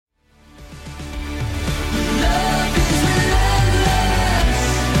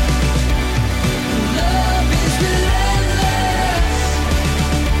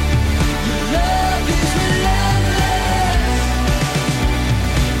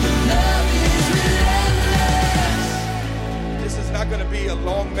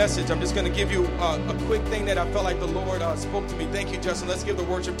message. I'm just going to give you a quick thing that I felt like the Lord spoke to me. Thank you, Justin. Let's give the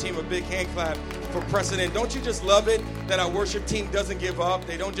worship team a big hand clap for pressing in. Don't you just love it that our worship team doesn't give up?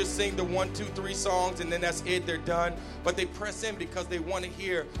 They don't just sing the 1, 2, 3 songs and then that's it, they're done. But they press in because they want to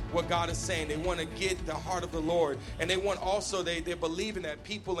hear what God is saying. They want to get the heart of the Lord. And they want also, they're believing that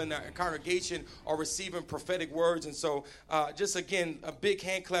people in the congregation are receiving prophetic words. And so just again, a big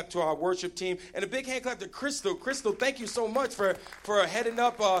hand clap to our worship team. And a big hand clap to Crystal. Crystal, thank you so much for heading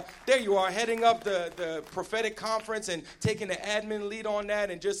up, there you are, heading up the prophetic conference and taking the admin lead on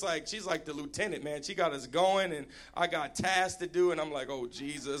that. And just like, she's like the lieutenant, man. She got us going and I got tasks to do. And I'm like, oh,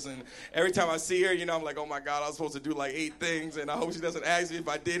 Jesus. And every time I see her, I'm like, oh, my God, I was supposed to do like 8 things. And I hope she doesn't ask me if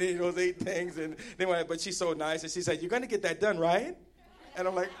I did any of those 8 things. And anyway, but she's so nice. And she said, you're going to get that done, right? And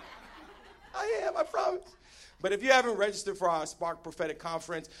I'm like, I am, I promise. But if you haven't registered for our Spark Prophetic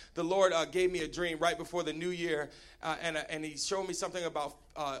Conference, the Lord gave me a dream right before the new year, and he showed me something about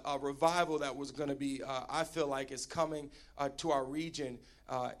a revival that was going to be, I feel like, is coming to our region.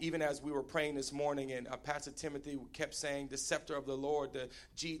 Even as we were praying this morning, and Pastor Timothy kept saying, the scepter of the Lord,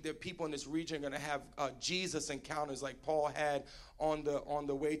 the people in this region are going to have Jesus encounters like Paul had on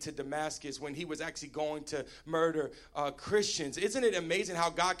the way to Damascus when he was actually going to murder Christians. Isn't it amazing how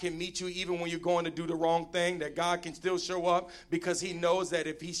God can meet you even when you're going to do the wrong thing, that God can still show up because he knows that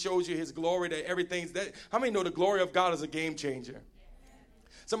if he shows you his glory, that everything's that. How many know the glory of God is a game changer?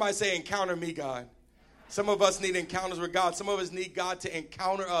 Somebody say, encounter me, God. Some of us need encounters with God. Some of us need God to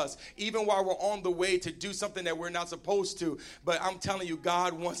encounter us, even while we're on the way to do something that we're not supposed to. But I'm telling you,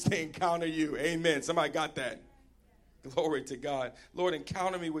 God wants to encounter you. Amen. Somebody got that? Glory to God. Lord,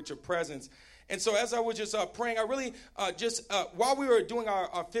 encounter me with your presence. And so as I was just praying, I really while we were doing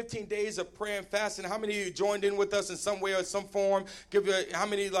our 15 days of prayer and fasting, how many of you joined in with us in some way or some form? How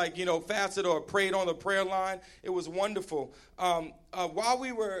many fasted or prayed on the prayer line? It was wonderful. While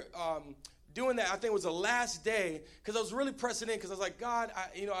we were doing that, I think it was the last day, because I was really pressing in, because I was like, God,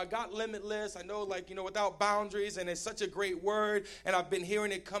 I got limitless. I know, without boundaries, and it's such a great word, and I've been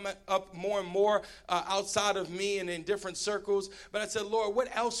hearing it come up more and more outside of me and in different circles. But I said, Lord, what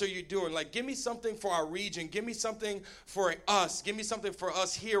else are you doing? Give me something for our region. Give me something for us. Give me something for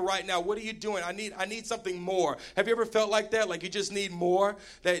us here right now. What are you doing? I need something more. Have you ever felt like that? Like you just need more,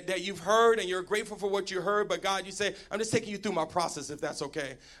 that you've heard, and you're grateful for what you heard, but God, you say, I'm just taking you through my process, if that's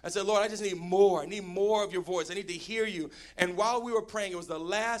okay. I said, Lord, I just need more. I need more of your voice. I need to hear you. And while we were praying, it was the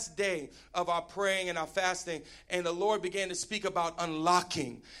last day of our praying and our fasting, and the Lord began to speak about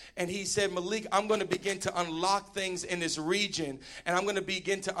unlocking. And he said, Malik, I'm going to begin to unlock things in this region, and I'm going to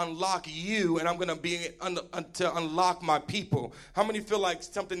begin to unlock you, and I'm going to begin to unlock my people. How many feel like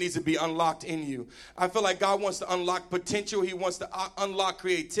something needs to be unlocked in you? I feel like God wants to unlock potential. He wants to unlock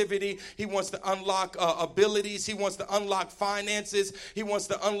creativity. He wants to unlock abilities. He wants to unlock finances. He wants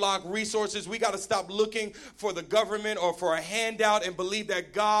to unlock resources. We got to stop looking for the government or for a handout and believe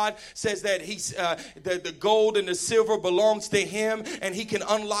that God says that the gold and the silver belongs to him, and he can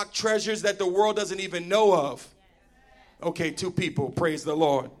unlock treasures that the world doesn't even know of. Okay, 2 people, praise the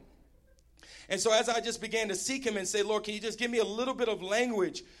Lord. And so as I just began to seek him and say, Lord, can you just give me a little bit of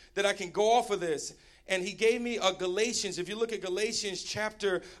language that I can go off of this? And he gave me Galatians. If you look at Galatians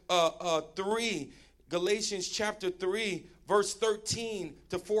chapter 3, Galatians chapter 3, verse 13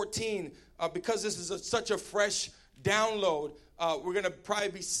 to 14, because this is such a fresh download, we're going to probably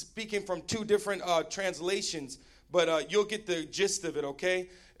be speaking from 2 different translations, but you'll get the gist of it, okay?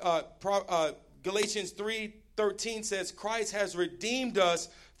 Galatians 3:13 says, Christ has redeemed us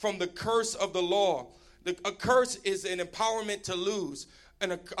from the curse of the law. A curse is an empowerment to lose.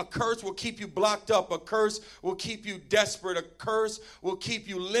 And a curse will keep you blocked up. A curse will keep you desperate. A curse will keep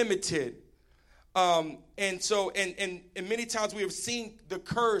you limited. And many times we have seen the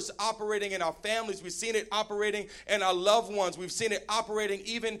curse operating in our families. We've seen it operating in our loved ones. We've seen it operating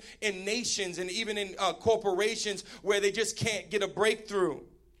even in nations and even in corporations where they just can't get a breakthrough.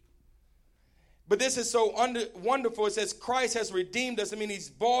 But this is so wonderful. It says Christ has redeemed us. I mean, he's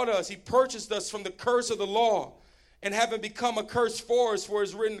bought us. He purchased us from the curse of the law. And having become a curse for us, for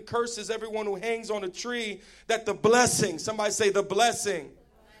it's written, curses everyone who hangs on a tree, that the blessing, somebody say the blessing.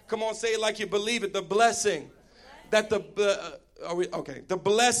 Come on, say it like you believe it, the blessing. That the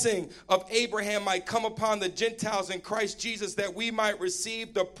blessing of Abraham might come upon the Gentiles in Christ Jesus, that we might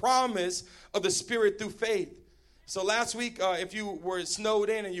receive the promise of the Spirit through faith. So last week, if you were snowed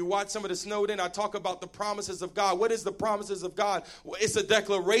in and you watched some of the snowed in, I talk about the promises of God. What is the promises of God? Well, it's a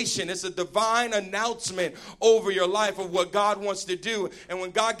declaration. It's a divine announcement over your life of what God wants to do. And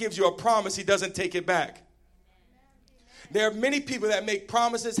when God gives you a promise, he doesn't take it back. There are many people that make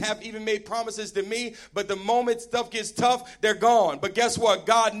promises, have even made promises to me, but the moment stuff gets tough, they're gone. But guess what?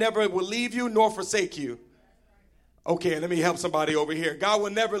 God never will leave you nor forsake you. Okay, let me help somebody over here. God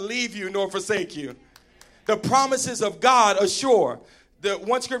will never leave you nor forsake you. The promises of God are sure. The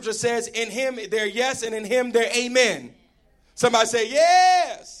one scripture says, in him they're yes, and in him they're amen. Somebody say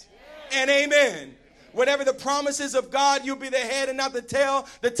yes and amen. Whatever the promises of God, you'll be the head and not the tail,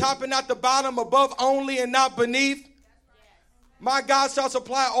 the top and not the bottom, above only and not beneath. My God shall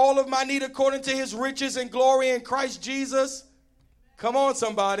supply all of my need according to his riches and glory in Christ Jesus. Come on,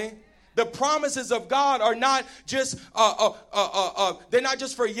 somebody. The promises of God are not just, they're not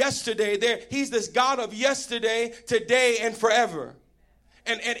just for yesterday. He's this God of yesterday, today, and forever.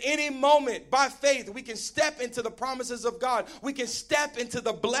 And at any moment, by faith, we can step into the promises of God. We can step into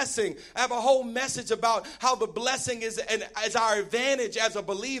the blessing. I have a whole message about how the blessing is our advantage as a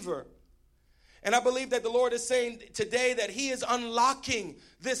believer. And I believe that the Lord is saying today that he is unlocking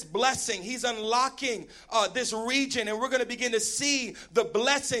this blessing. He's unlocking this region. And we're going to begin to see the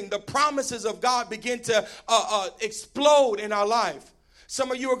blessing, the promises of God begin to explode in our life. Some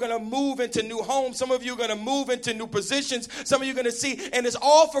of you are going to move into new homes. Some of you are going to move into new positions. Some of you are going to see, and it's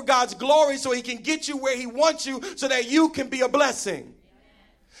all for God's glory so he can get you where he wants you so that you can be a blessing.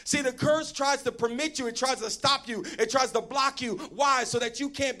 See, the curse tries to permit you. It tries to stop you. It tries to block you. Why? So that you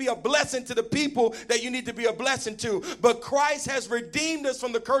can't be a blessing to the people that you need to be a blessing to. But Christ has redeemed us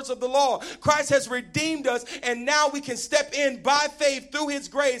from the curse of the law. Christ has redeemed us, and now we can step in by faith through his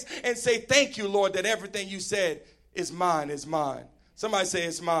grace and say, thank you, Lord, that everything you said is mine, is mine. Somebody say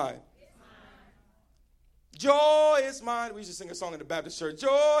it's mine. It's mine. Joy is mine. We used to sing a song in the Baptist church.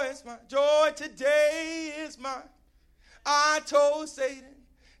 Joy is mine. Joy today is mine. I told Satan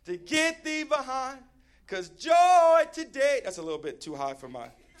to get thee behind, because joy today. That's a little bit too high for me.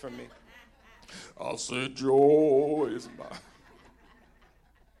 I said joy is mine.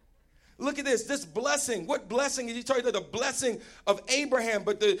 Look at this blessing. What blessing is he talking about? The blessing of Abraham.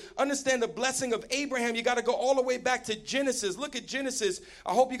 But to understand the blessing of Abraham, you got to go all the way back to Genesis. Look at Genesis.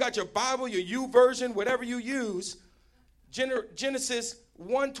 I hope you got your Bible, your YouVersion, whatever you use. Genesis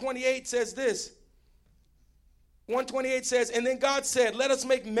 1:28 says this. 1:28 says, and then God said, let us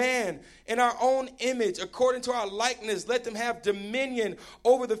make man in our own image, according to our likeness. Let them have dominion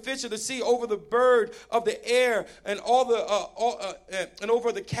over the fish of the sea, over the bird of the air, and and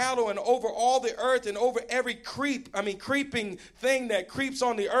over the cattle, and over all the earth, and over every creeping thing that creeps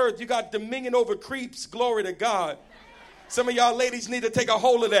on the earth. You got dominion over creeps. Glory to God. Some of y'all ladies need to take a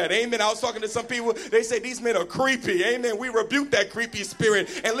hold of that. Amen. I was talking to some people. They say these men are creepy. Amen. We rebuke that creepy spirit.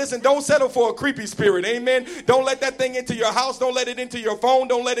 And listen, don't settle for a creepy spirit. Amen. Don't let that thing into your house. Don't let it into your phone.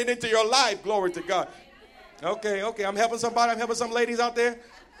 Don't let it into your life. Glory to God. Okay. I'm helping somebody. I'm helping some ladies out there.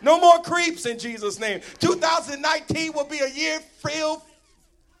 No more creeps in Jesus' name. 2019 will be a year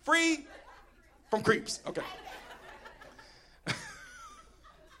free from creeps. Okay.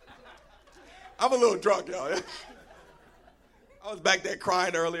 I'm a little drunk, y'all. I was back there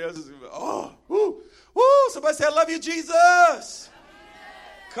crying earlier. Somebody say, I love you, Jesus.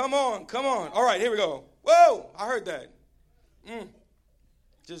 Come on. All right, here we go. Whoa, I heard that.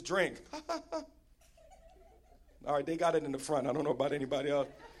 Just drink. All right, they got it in the front. I don't know about anybody else.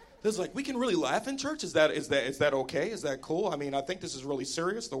 It's like, we can really laugh in church? Is that okay? Is that cool? I mean, I think this is really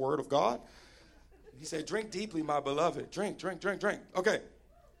serious, the word of God. He said, drink deeply, my beloved. Drink. Okay.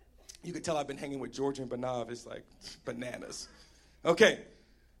 You could tell I've been hanging with George and Banav. It's like bananas. Okay,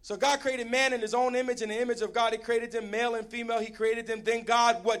 so God created man in his own image. In the image of God, he created them, male and female. He created them. Then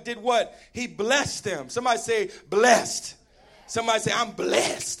God did what? He blessed them. Somebody say, blessed. Somebody say, I'm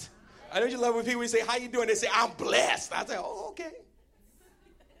blessed. I know you love when people say, how you doing? They say, I'm blessed. I say, oh, okay.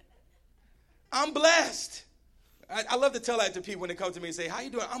 I'm blessed. I love to tell that to people when they come to me and say, how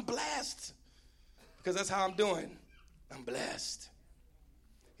you doing? I'm blessed. Because that's how I'm doing. I'm blessed.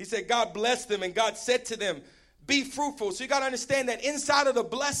 He said, God blessed them, and God said to them, be fruitful. So you got to understand that inside of the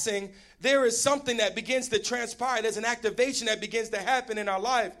blessing, there is something that begins to transpire. There's an activation that begins to happen in our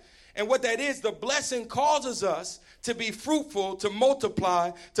life. And what that is, the blessing causes us to be fruitful, to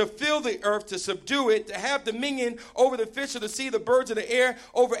multiply, to fill the earth, to subdue it, to have dominion over the fish of the sea, the birds of the air,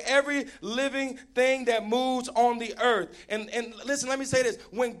 over every living thing that moves on the earth. And listen, let me say this.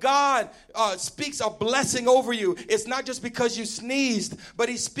 When God speaks a blessing over you, it's not just because you sneezed, but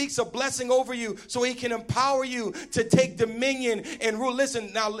he speaks a blessing over you so he can empower you to take dominion and rule.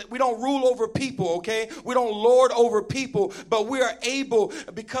 Listen, now, we don't rule over people, okay? We don't lord over people, but we are able,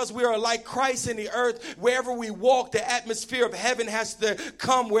 because we we are like Christ in the earth. Wherever we walk, the atmosphere of heaven has to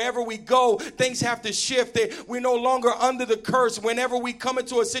come. Wherever we go, things have to shift. We're no longer under the curse. Whenever we come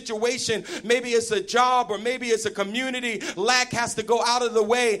into a situation, maybe it's a job or maybe it's a community, lack has to go out of the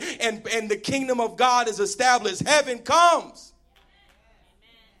way, and the kingdom of God is established. Heaven comes.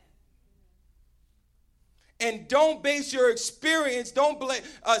 And don't base your experience, don't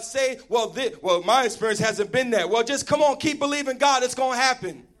say, well, my experience hasn't been that. Well, just come on, keep believing God. It's going to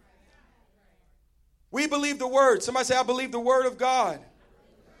happen. We believe the word. Somebody say, I believe the word of God.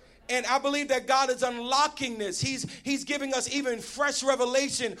 And I believe that God is unlocking this. He's giving us even fresh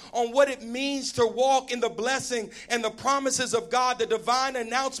revelation on what it means to walk in the blessing and the promises of God, the divine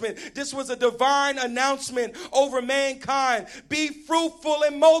announcement. This was a divine announcement over mankind. Be fruitful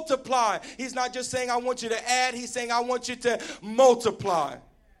and multiply. He's not just saying, I want you to add. He's saying, I want you to multiply.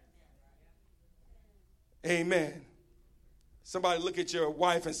 Amen. Somebody look at your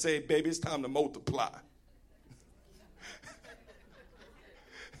wife and say, baby, it's time to multiply.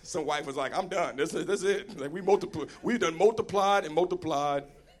 Some wife was like, I'm done. That's it. Like we've done multiplied and multiplied.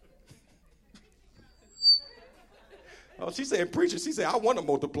 Oh, she said, preacher, she said, I want to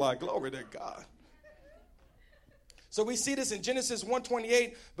multiply. Glory to God. So we see this in Genesis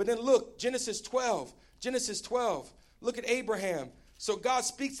 1:28, but then look, Genesis 12. Look at Abraham. So God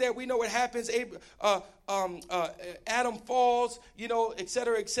speaks there. We know what happens. Adam falls, et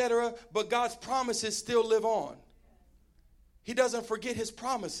cetera, but God's promises still live on. He doesn't forget his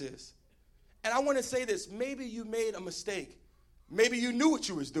promises. And I want to say this. Maybe you made a mistake. Maybe you knew what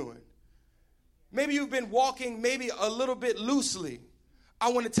you was doing. Maybe you've been walking maybe a little bit loosely.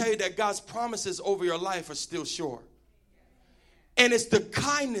 I want to tell you that God's promises over your life are still sure. And it's the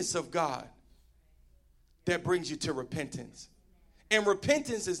kindness of God that brings you to repentance. And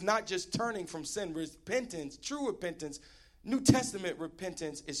repentance is not just turning from sin. Repentance, true repentance, New Testament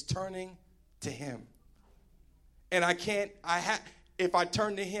repentance is turning to him. And if I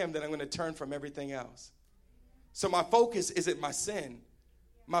turn to him, then I'm going to turn from everything else. So my focus isn't my sin.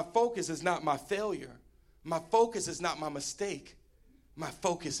 My focus is not my failure. My focus is not my mistake. My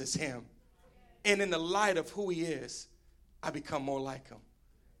focus is him. And in the light of who he is, I become more like him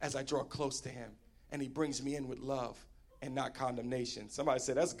as I draw close to him. And he brings me in with love and not condemnation. Somebody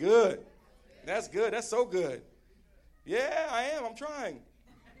said, that's good. That's good. That's so good. Yeah, I am. I'm trying.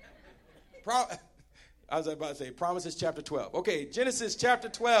 I was about to say, Promises chapter 12. Okay, Genesis chapter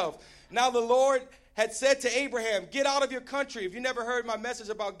 12. Now the Lord had said to Abraham, get out of your country. If you never heard my message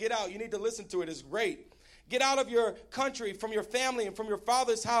about get out, you need to listen to it. It's great. Get out of your country, from your family, and from your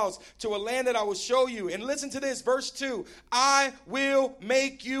father's house to a land that I will show you. And listen to this, verse 2. I will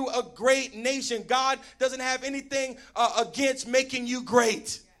make you a great nation. God doesn't have anything against making you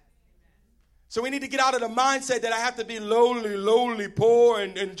great. So we need to get out of the mindset that I have to be lowly, poor,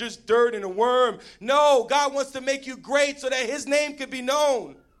 and just dirt and a worm. No, God wants to make you great so that his name could be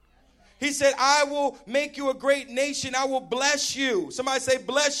known. He said, I will make you a great nation. I will bless you. Somebody say,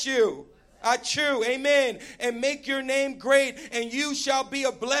 bless you. I chew, amen, and make your name great, and you shall be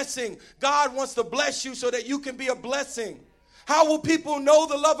a blessing. God wants to bless you so that you can be a blessing. How will people know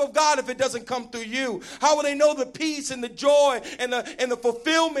the love of God if it doesn't come through you? How will they know the peace and the joy and the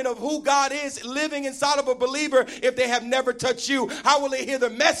fulfillment of who God is living inside of a believer if they have never touched you? How will they hear the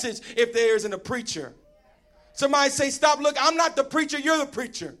message if there isn't a preacher? Somebody say, stop, look, I'm not the preacher, you're the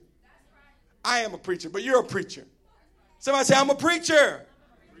preacher. I am a preacher, but you're a preacher. Somebody say, I'm a preacher.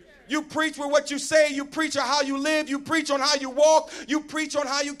 You preach with what you say. You preach on how you live. You preach on how you walk. You preach on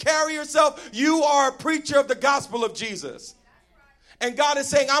how you carry yourself. You are a preacher of the gospel of Jesus. And God is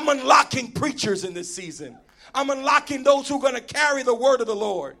saying, I'm unlocking preachers in this season. I'm unlocking those who are going to carry the word of the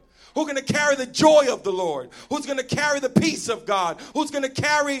Lord, who are going to carry the joy of the Lord, who's going to carry the peace of God, who's going to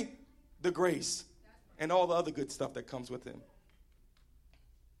carry the grace and all the other good stuff that comes with him.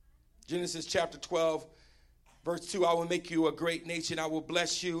 Genesis chapter 12, verse 2, I will make you a great nation. I will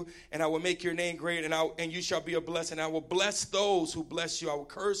bless you, and I will make your name great, and you shall be a blessing. I will bless those who bless you. I will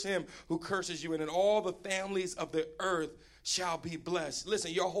curse him who curses you, and in all the families of the earth shall be blessed.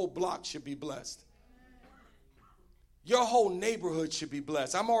 Listen, your whole block should be blessed. Your whole neighborhood should be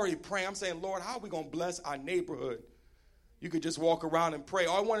blessed. I'm already praying. I'm saying, Lord, how are we going to bless our neighborhood? You could just walk around and pray.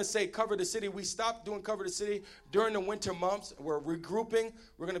 I want to say Cover the City. We stopped doing Cover the City during the winter months. We're regrouping.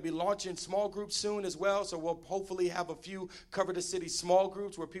 We're going to be launching small groups soon as well. So we'll hopefully have a few Cover the City small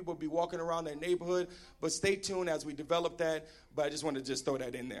groups where people will be walking around their neighborhood. But stay tuned as we develop that. But I just wanted to just throw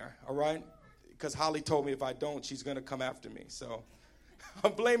that in there, all right? Because Holly told me if I don't, she's going to come after me. So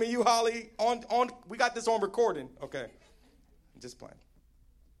I'm blaming you, Holly. We got this on recording. Okay. I'm just playing.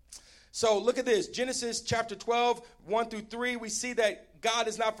 So look at this. Genesis chapter 12, 1 through 3. We see that God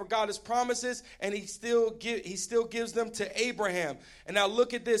has not forgot his promises, and he still gives them to Abraham. And now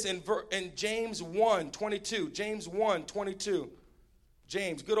look at this in James 1, 22. James 1, 22.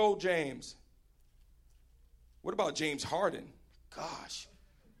 James, good old James. What about James Harden? Gosh.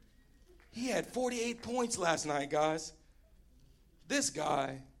 He had 48 points last night, guys. This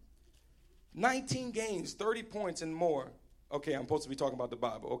guy, 19 games, 30 points and more. Okay, I'm supposed to be talking about the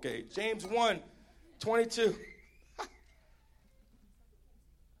Bible. Okay, James 1, 22.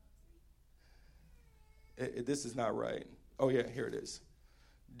 This is not right. Oh, yeah, here it is.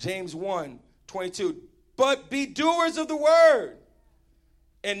 James 1, 22. But be doers of the word,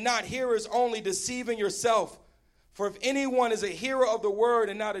 and not hearers only, deceiving yourself. For if anyone is a hearer of the word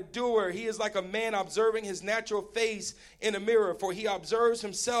and not a doer, he is like a man observing his natural face in a mirror. For he observes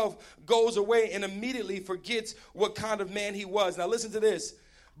himself, goes away, and immediately forgets what kind of man he was. Now listen to this.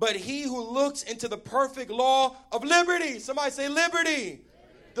 But he who looks into the perfect law of liberty, somebody say liberty.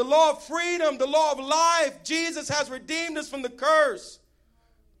 The law of freedom, the law of life. Jesus has redeemed us from the curse.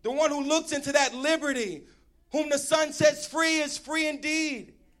 The one who looks into that liberty, whom the Son sets free is free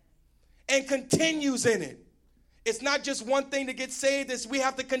indeed, and continues in it. It's not just one thing to get saved. It's we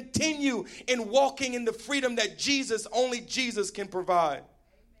have to continue in walking in the freedom that only Jesus can provide. Amen.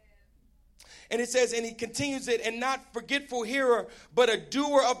 And it says, and he continues it, and not forgetful hearer, but a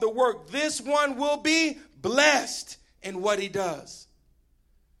doer of the work. This one will be blessed in what he does.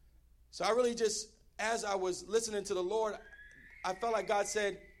 So I really just, as I was listening to the Lord, I felt like God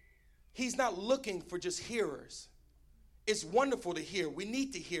said, he's not looking for just hearers. It's wonderful to hear. We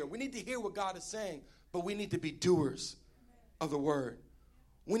need to hear. We need to hear what God is saying. But we need to be doers of the word.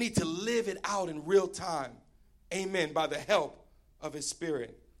 We need to live it out in real time. Amen. By the help of his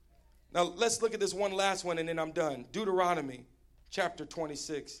Spirit. Now, let's look at this one last one, and then I'm done. Deuteronomy chapter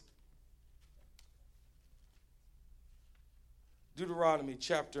 26. Deuteronomy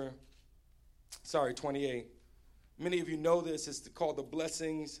chapter 28. Many of you know this. It's called the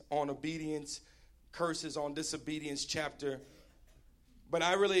blessings on obedience, curses on disobedience chapter. But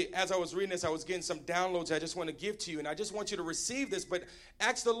I really, as I was reading this, I was getting some downloads I just want to give to you. And I just want you to receive this. But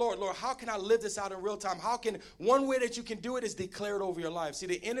ask the Lord, how can I live this out in real time? One way that you can do it is declare it over your life. See,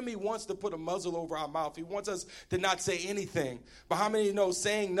 the enemy wants to put a muzzle over our mouth. He wants us to not say anything. But how many of you know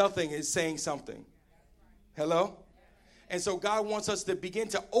saying nothing is saying something? Hello? And so God wants us to begin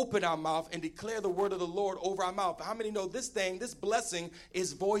to open our mouth and declare the word of the Lord over our mouth. How many know this blessing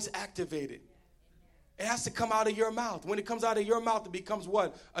is voice activated? It has to come out of your mouth. When it comes out of your mouth, it becomes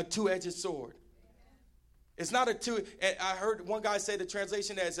what? A two-edged sword. It's not I heard one guy say the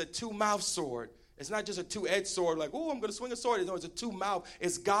translation as a two-mouth sword. It's not just a two-edged sword like, oh, I'm going to swing a sword. No, it's a two-mouth.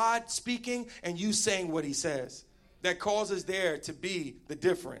 It's God speaking and you saying what he says. That causes there to be the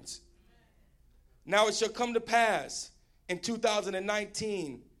difference. Now it shall come to pass in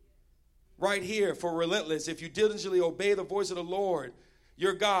 2019, right here for Relentless, if you diligently obey the voice of the Lord,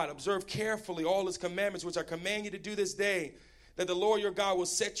 your God, observe carefully all his commandments, which I command you to do this day, that the Lord your God will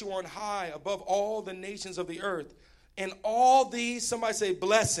set you on high above all the nations of the earth. And all these, somebody say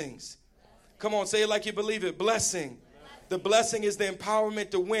blessings. Come on, say it like you believe it. Blessing. The blessing is the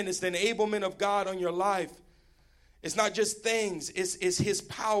empowerment to win. It's the enablement of God on your life. It's not just things. It's his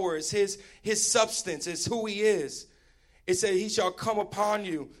power. It's his substance. It's who he is. It said he shall come upon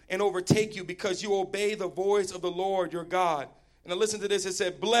you and overtake you because you obey the voice of the Lord your God. And listen to this. It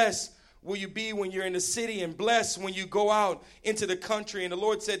said, blessed will you be when you're in the city, and blessed when you go out into the country. And the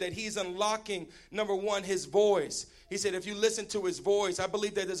Lord said that he's unlocking, number one, his voice. He said, if you listen to his voice, I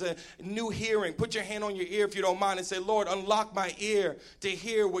believe that there's a new hearing. Put your hand on your ear if you don't mind and say, Lord, unlock my ear to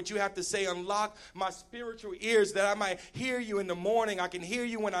hear what you have to say. Unlock my spiritual ears that I might hear you in the morning. I can hear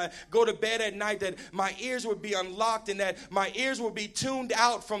you when I go to bed at night, that my ears would be unlocked and that my ears will be tuned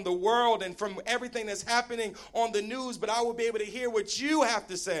out from the world and from everything that's happening on the news. But I will be able to hear what you have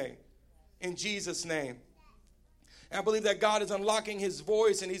to say in Jesus' name. And I believe that God is unlocking his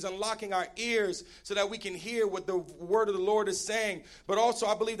voice and he's unlocking our ears so that we can hear what the word of the Lord is saying. But also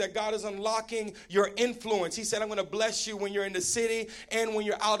I believe that God is unlocking your influence. He said, I'm going to bless you when you're in the city and when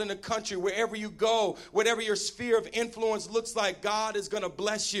you're out in the country. Wherever you go, whatever your sphere of influence looks like, God is going to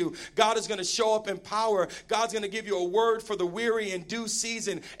bless you. God is going to show up in power. God's going to give you a word for the weary in due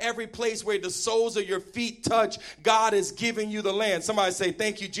season. Every place where the soles of your feet touch, God is giving you the land. Somebody say,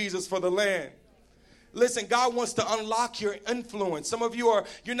 thank you, Jesus, for the land. Listen, God wants to unlock your influence. Some of you're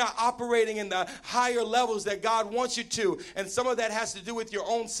not operating in the higher levels that God wants you to. And some of that has to do with your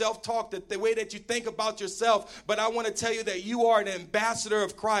own self-talk, the way that you think about yourself. But I want to tell you that you are an ambassador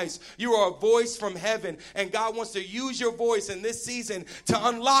of Christ. You are a voice from heaven. And God wants to use your voice in this season to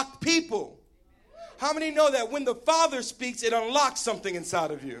unlock people. How many know that when the Father speaks, it unlocks something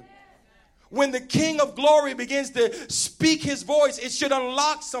inside of you? When the King of Glory begins to speak his voice, it should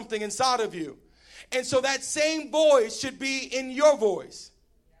unlock something inside of you. And so that same voice should be in your voice.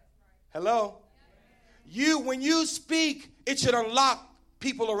 Hello? When you speak, it should unlock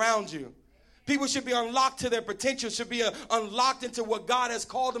people around you. People should be unlocked to their potential, should be unlocked into what God has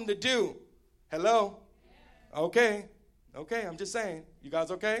called them to do. Hello? Okay, I'm just saying. You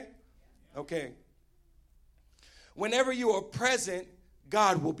guys okay? Okay. Whenever you are present,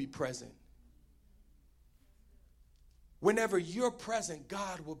 God will be present. Whenever you're present,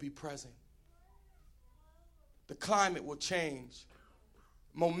 God will be present. The climate will change.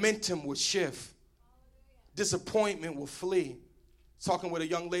 Momentum will shift. Disappointment will flee. Talking with a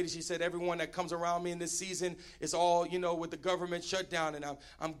young lady, she said, everyone that comes around me in this season is all, with the government shutdown, and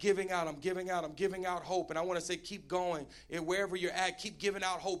I'm giving out hope. And I want to say, keep going. And wherever you're at, keep giving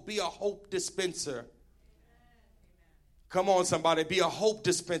out hope. Be a hope dispenser. Come on, somebody. Be a hope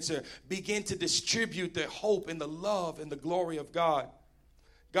dispenser. Begin to distribute the hope and the love and the glory of God.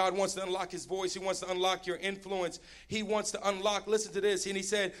 God wants to unlock his voice. He wants to unlock your influence. He wants to unlock, listen to this. And he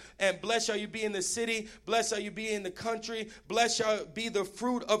said, and blessed shall you be in the city. Blessed shall you be in the country. Blessed shall be the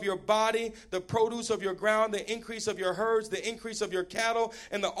fruit of your body, the produce of your ground, the increase of your herds, the increase of your cattle,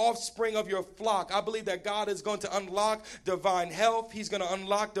 and the offspring of your flock. I believe that God is going to unlock divine health. He's going to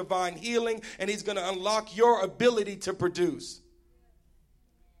unlock divine healing, and he's going to unlock your ability to produce.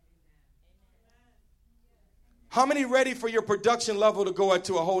 How many ready for your production level to go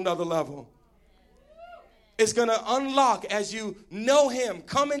to a whole nother level? It's going to unlock as you know him,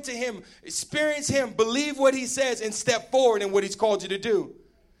 come into him, experience him, believe what he says, and step forward in what he's called you to do.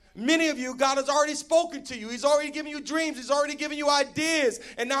 Many of you, God has already spoken to you. He's already given you dreams. He's already given you ideas.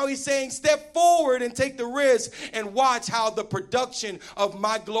 And now he's saying, step forward and take the risk and watch how the production of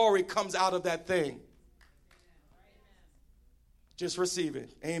my glory comes out of that thing. Just receive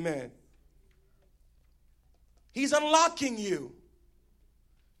it. Amen. He's unlocking you.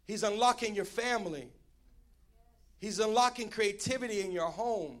 He's unlocking your family. He's unlocking creativity in your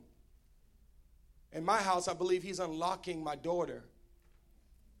home. In my house, I believe he's unlocking my daughter.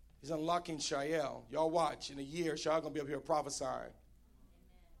 He's unlocking Shael. Y'all watch. In a year, Shael going to be up here prophesying.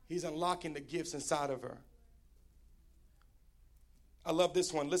 He's unlocking the gifts inside of her. I love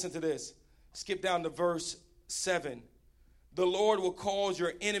this one. Listen to this. Skip down to verse 7. The Lord will cause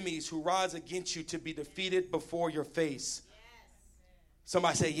your enemies who rise against you to be defeated before your face. Yes.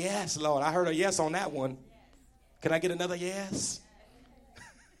 Somebody say, yes, Lord. I heard a yes on that one. Yes. Can I get another yes?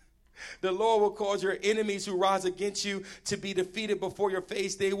 The Lord will cause your enemies who rise against you to be defeated before your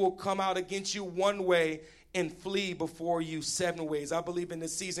face. They will come out against you one way and flee before you 7 ways. I believe in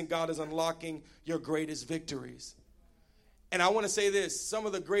this season, God is unlocking your greatest victories. And I want to say this. Some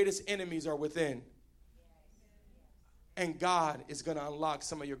of the greatest enemies are within. And God is going to unlock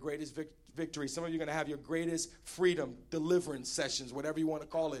some of your greatest victories. Some of you are going to have your greatest freedom, deliverance sessions, whatever you want to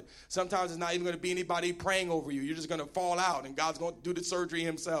call it. Sometimes it's not even going to be anybody praying over you. You're just going to fall out, and God's going to do the surgery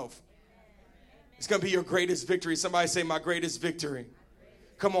himself. It's going to be your greatest victory. Somebody say, my greatest victory.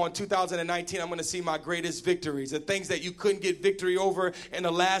 Come on, 2019, I'm going to see my greatest victories. The things that you couldn't get victory over in the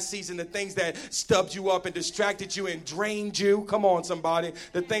last season, the things that stubbed you up and distracted you and drained you. Come on, somebody.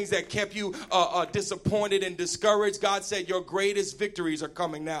 The things that kept you disappointed and discouraged. God said your greatest victories are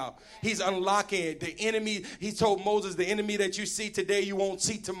coming now. He's unlocking it. The enemy, he told Moses, the enemy that you see today, you won't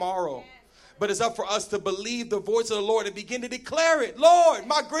see tomorrow. But it's up for us to believe the voice of the Lord and begin to declare it. Lord,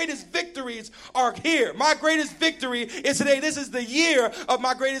 my greatest victories are here. My greatest victory is today. This is the year of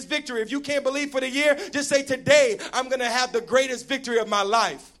my greatest victory. If you can't believe for the year, just say today, I'm going to have the greatest victory of my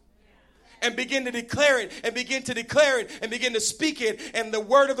life. And begin to declare it, and begin to declare it, and begin to speak it. And the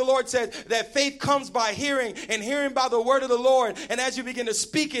word of the Lord says that faith comes by hearing, and hearing by the word of the Lord. And as you begin to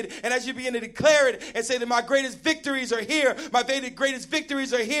speak it, and as you begin to declare it, and say that my greatest victories are here, my greatest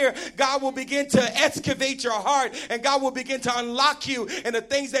victories are here, God will begin to excavate your heart, and God will begin to unlock you. And the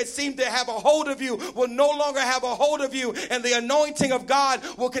things that seem to have a hold of you will no longer have a hold of you. And the anointing of God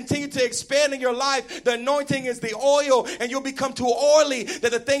will continue to expand in your life. The anointing is the oil, and you'll become too oily that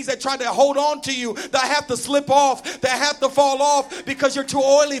the things that try to hold hold on to you that have to slip off, that have to fall off because you're too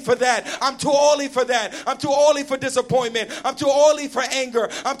oily for that. I'm too oily for that. I'm too oily for disappointment. I'm too oily for anger.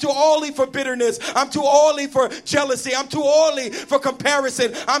 I'm too oily for bitterness. I'm too oily for jealousy. I'm too oily for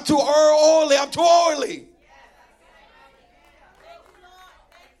comparison. I'm too oily. I'm too oily.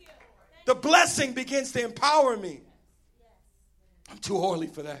 The blessing begins to empower me. I'm too oily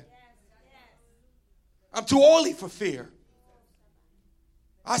for that. I'm too oily for fear.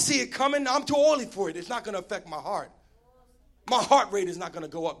 I see it coming. I'm too oily for it. It's not going to affect my heart. My heart rate is not going to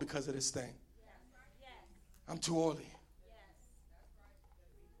go up because of this thing. I'm too oily.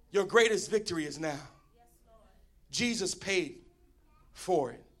 Your greatest victory is now. Jesus paid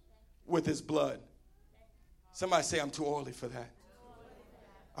for it with his blood. Somebody say, I'm too oily for that.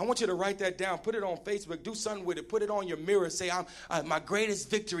 I want you to write that down. Put it on Facebook. Do something with it. Put it on your mirror. Say, my greatest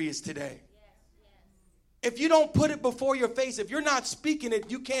victory is today. If you don't put it before your face, if you're not speaking it,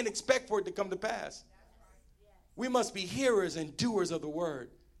 you can't expect for it to come to pass. We must be hearers and doers of the word.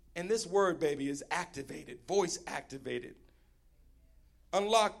 And this word, baby, is activated, voice activated.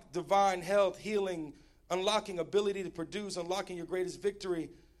 Unlock divine health, healing, unlocking ability to produce, unlocking your greatest victory.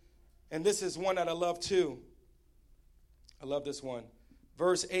 And this is one that I love too. I love this one.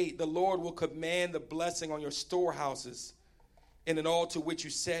 Verse 8, the Lord will command the blessing on your storehouses and in all to which you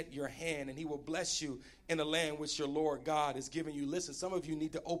set your hand, and he will bless you in the land which your Lord God is giving you. Listen, some of you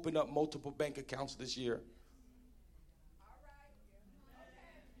need to open up multiple bank accounts this year.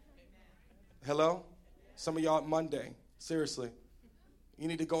 Hello? Some of y'all Monday, seriously. You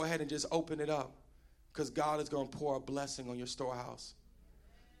need to go ahead and just open it up because God is going to pour a blessing on your storehouse.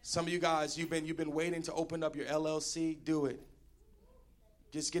 Some of you guys, you've been waiting to open up your LLC. Do it.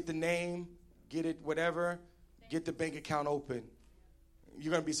 Just get the name, get it, whatever. Get the bank account open.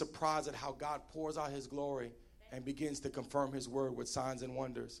 You're going to be surprised at how God pours out his glory and begins to confirm his word with signs and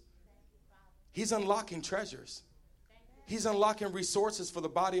wonders. He's unlocking treasures. He's unlocking resources for the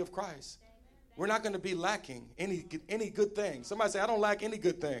body of Christ. We're not going to be lacking any good thing. Somebody say, I don't lack any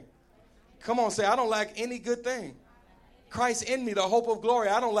good thing. Come on, say, I don't lack any good thing. Christ in me, the hope of glory.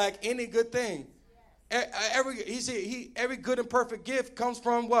 I don't lack any good thing. Every good and perfect gift comes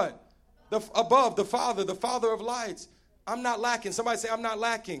from what? Above, the Father of lights. I'm not lacking. Somebody say, I'm not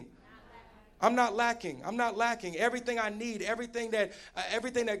lacking. I'm not lacking. I'm not lacking. Everything I need, everything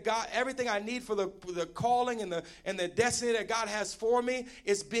I need for the calling and the destiny that God has for me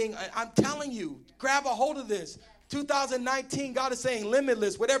is being, I'm telling you, grab a hold of this. 2019, God is saying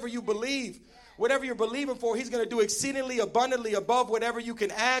limitless, whatever you believe. Whatever you're believing for, he's going to do exceedingly abundantly above whatever you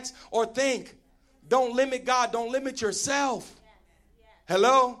can ask or think. Don't limit God. Don't limit yourself.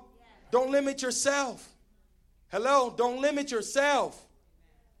 Hello? Don't limit yourself. Hello? Don't limit yourself.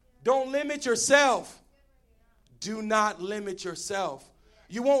 Don't limit yourself. Do not limit yourself.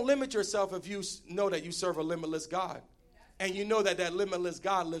 You won't limit yourself if you know that you serve a limitless God. And you know that limitless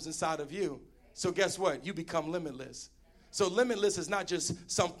God lives inside of you. So guess what? You become limitless. So limitless is not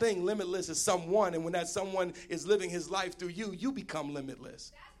just something. Limitless is someone. And when that someone is living his life through you, you become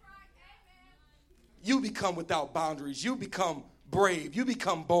limitless. You become without boundaries. You become brave. You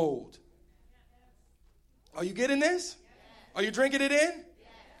become bold. Are you getting this? Are you drinking it in?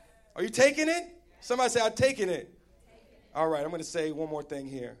 Are you taking it? Somebody say, I'm taking it. All right, I'm going to say one more thing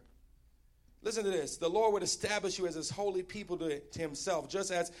here. Listen to this. The Lord would establish you as his holy people to himself,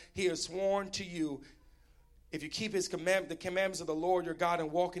 just as he has sworn to you. If you keep the commandments of the Lord your God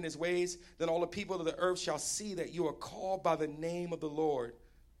and walk in his ways, then all the people of the earth shall see that you are called by the name of the Lord,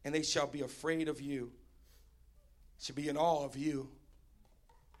 and they shall be afraid of you. Should be in awe of you.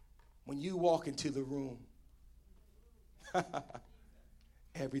 When you walk into the room,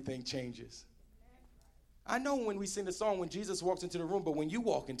 everything changes. I know when we sing the song, when Jesus walks into the room, but when you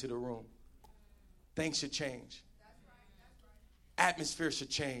walk into the room, things should change. Atmosphere should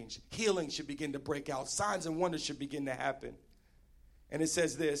change. Healing should begin to break out. Signs and wonders should begin to happen. And it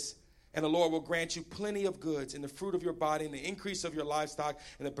says this, and the Lord will grant you plenty of goods in the fruit of your body, and the increase of your livestock,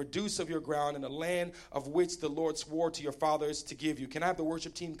 and the produce of your ground, and the land of which the Lord swore to your fathers to give you. Can I have the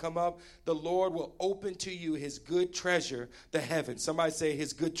worship team come up? The Lord will open to you his good treasure, the heavens. Somebody say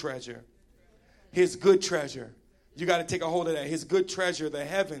his good treasure. His good treasure. You got to take a hold of that. His good treasure, the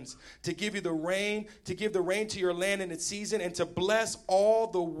heavens, to give you the rain, to give the rain to your land in its season, and to bless all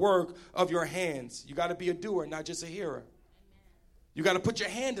the work of your hands. You got to be a doer, not just a hearer. You got to put your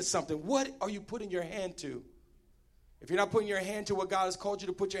hand to something. What are you putting your hand to? If you're not putting your hand to what God has called you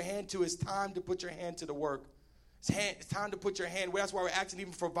to put your hand to, it's time to put your hand to the work. It's time to put your hand. That's why we're asking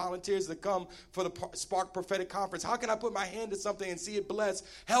even for volunteers to come for the Spark Prophetic Conference. How can I put my hand to something and see it blessed?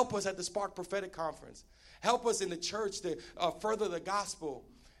 Help us at the Spark Prophetic Conference. Help us in the church to further the gospel.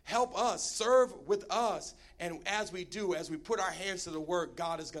 Help us, serve with us. And as we do, as we put our hands to the work,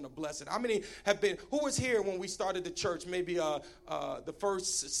 God is going to bless it. How many who was here when we started the church, maybe the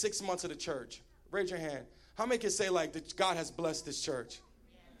first 6 months of the church? Raise your hand. How many can say like that God has blessed this church?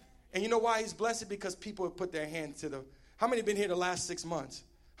 And you know why he's blessed it? Because people have put their hands to the, how many have been here the last 6 months?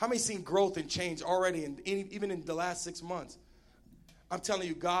 How many seen growth and change already, even in the last 6 months? I'm telling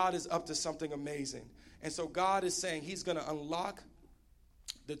you, God is up to something amazing. And so God is saying he's going to unlock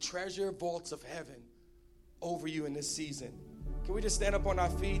the treasure vaults of heaven over you in this season. Can we just stand up on our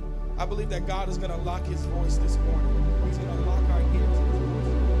feet? I believe that God is going to unlock his voice this morning. He's going to unlock our ears.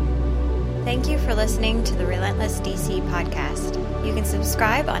 Thank you for listening to the Relentless DC podcast. You can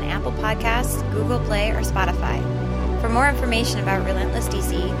subscribe on Apple Podcasts, Google Play, or Spotify. For more information about Relentless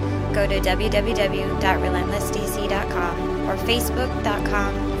DC, go to www.relentlessdc.com or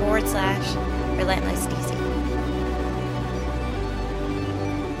facebook.com/relentlessdc.